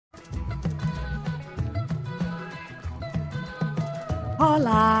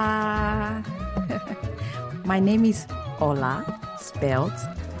Hola! My name is Ola, spelled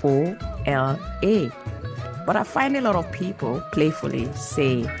O-L-A. But I find a lot of people playfully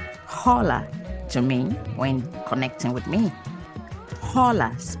say hola to me when connecting with me.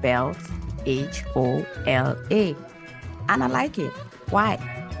 Hola, spelled H-O-L-A. And I like it. Why?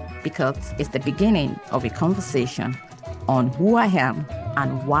 Because it's the beginning of a conversation on who I am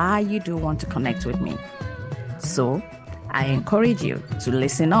and why you do want to connect with me. So, I encourage you to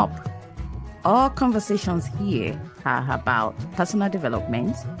listen up. All conversations here are about personal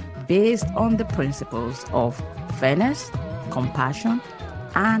development based on the principles of fairness, compassion,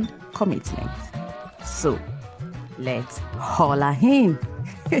 and commitment. So, let's holla in.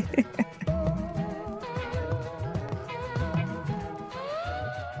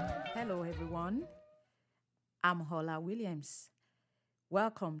 Hello, everyone. I'm Hola Williams.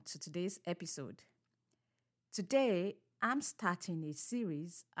 Welcome to today's episode. Today, I'm starting a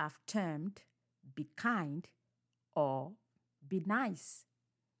series I've termed Be Kind or Be Nice.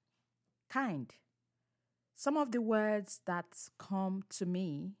 Kind. Some of the words that come to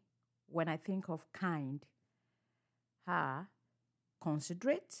me when I think of kind are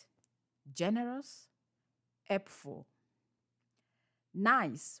considerate, generous, helpful.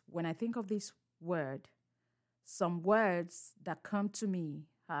 Nice, when I think of this word, some words that come to me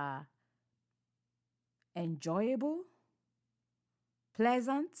are enjoyable,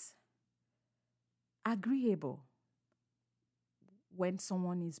 pleasant, agreeable. When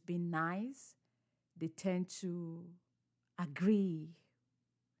someone is being nice, they tend to agree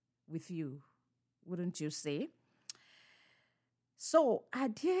with you, wouldn't you say? So, are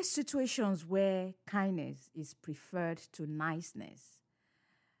there situations where kindness is preferred to niceness?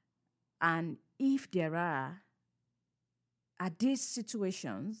 And if there are these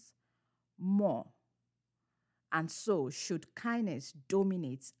situations more? And so, should kindness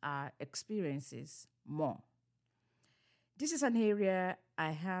dominate our experiences more? This is an area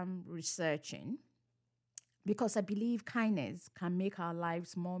I am researching because I believe kindness can make our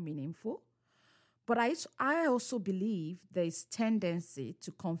lives more meaningful. But I also believe there is tendency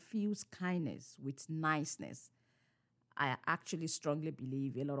to confuse kindness with niceness. I actually strongly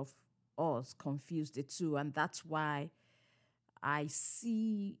believe a lot of us confuse the two, and that's why I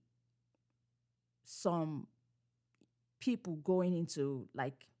see some people going into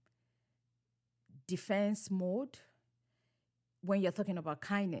like defense mode when you're talking about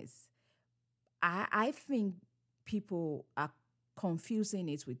kindness. I think people are confusing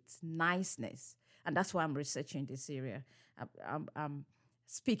it with niceness. And that's why I'm researching this area. I'm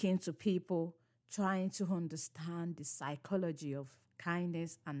speaking to people, trying to understand the psychology of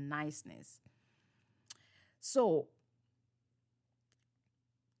kindness and niceness. So,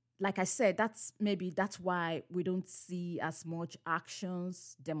 like I said, that's why we don't see as much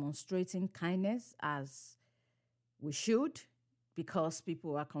actions demonstrating kindness as we should, because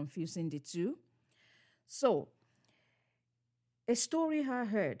people are confusing the two. So, a story I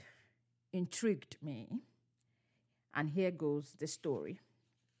heard intrigued me, and here goes the story.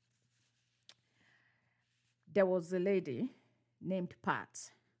 There was a lady named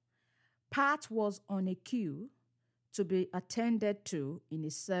Pat. Pat was on a queue to be attended to in a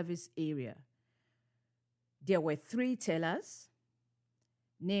service area. There were 3 tellers,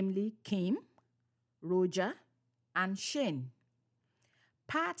 namely Kim, Roger, and Shane.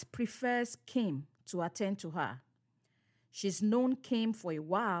 Pat prefers Kim to attend to her. She's known Kim for a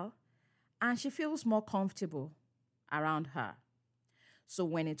while, and she feels more comfortable around her. So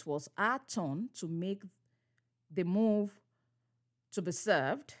when it was our turn to make the move to be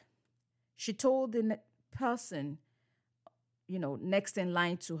served, she told the person, next in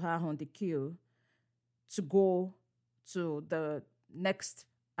line to her on the queue to go to the next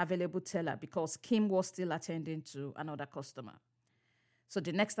available teller because Kim was still attending to another customer. So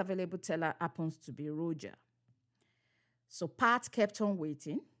the next available teller happens to be Roger. So Pat kept on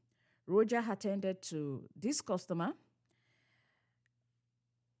waiting. Roger attended to this customer.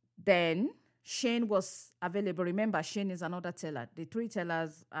 Then Shane was available. Remember, Shane is another teller. The 3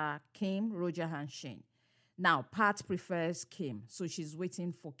 tellers are Kim, Roger, and Shane. Now, Pat prefers Kim, so she's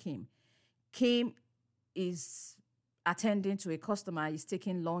waiting for Kim. Kim is attending to a customer. It's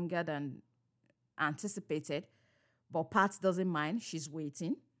taking longer than anticipated, but Pat doesn't mind. She's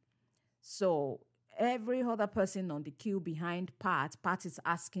waiting. So every other person on the queue behind Pat is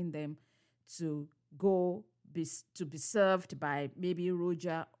asking them to to be served by maybe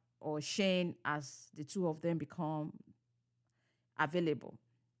Roger or Shane as the 2 of them become available.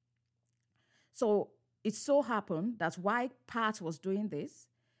 So it so happened that while Pat was doing this,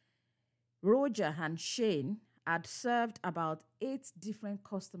 Roger and Shane had served about 8 different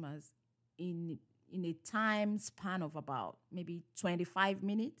customers in a time span of about maybe 25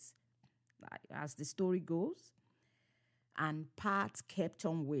 minutes, as the story goes. And Pat kept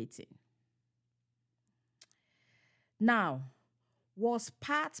on waiting. Now, was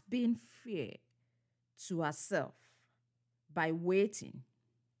Pat being fair to herself by waiting?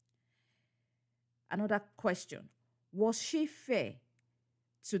 Another question, was she fair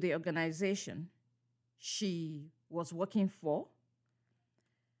to the organization she was working for?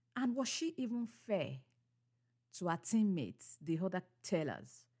 And was she even fair to her teammates, the other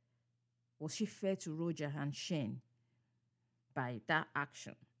tellers? Was she fair to Roger and Shane by that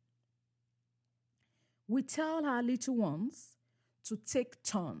action? We tell our little ones to take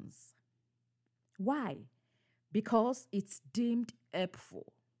turns. Why? Because it's deemed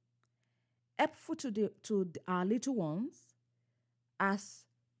helpful. Helpful to our little ones, as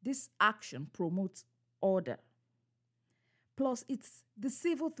this action promotes order. Plus, it's the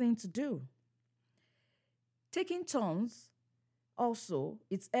civil thing to do. Taking turns, also,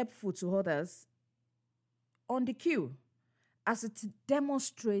 it's helpful to others on the queue, as it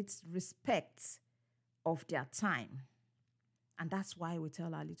demonstrates respect of their time. And that's why we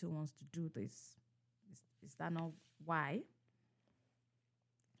tell our little ones to do this. Is that not why?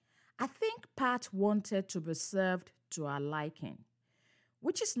 I think Pat wanted to be served to her liking,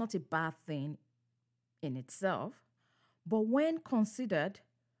 which is not a bad thing in itself, but when considered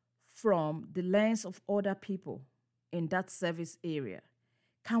from the lens of other people in that service area,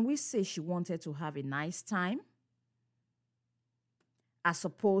 can we say she wanted to have a nice time as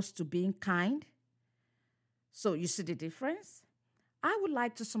opposed to being kind? So you see the difference? I would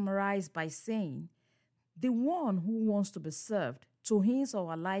like to summarize by saying the one who wants to be served to his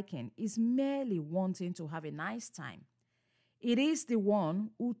or her liking is merely wanting to have a nice time. It is the one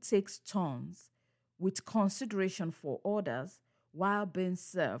who takes turns with consideration for others while being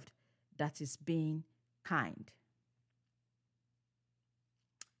served that is being kind.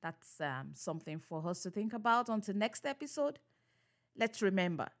 That's something for us to think about until next episode. Let's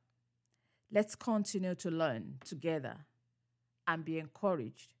remember, let's continue to learn together and be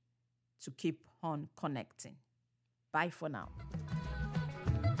encouraged to keep on connecting. Bye for now.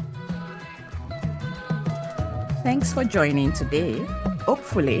 Thanks for joining today.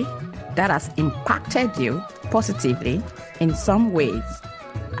 Hopefully, that has impacted you positively in some ways.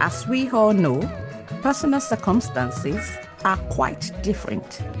 As we all know, personal circumstances are quite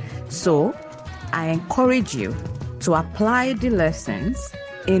different. So, I encourage you to apply the lessons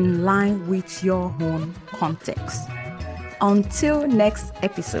in line with your own context. Until next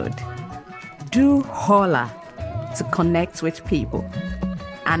episode, do holler to connect with people.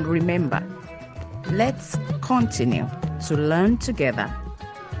 And remember, let's continue to learn together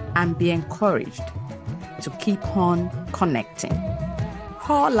and be encouraged to keep on connecting.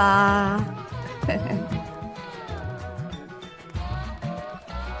 Holla!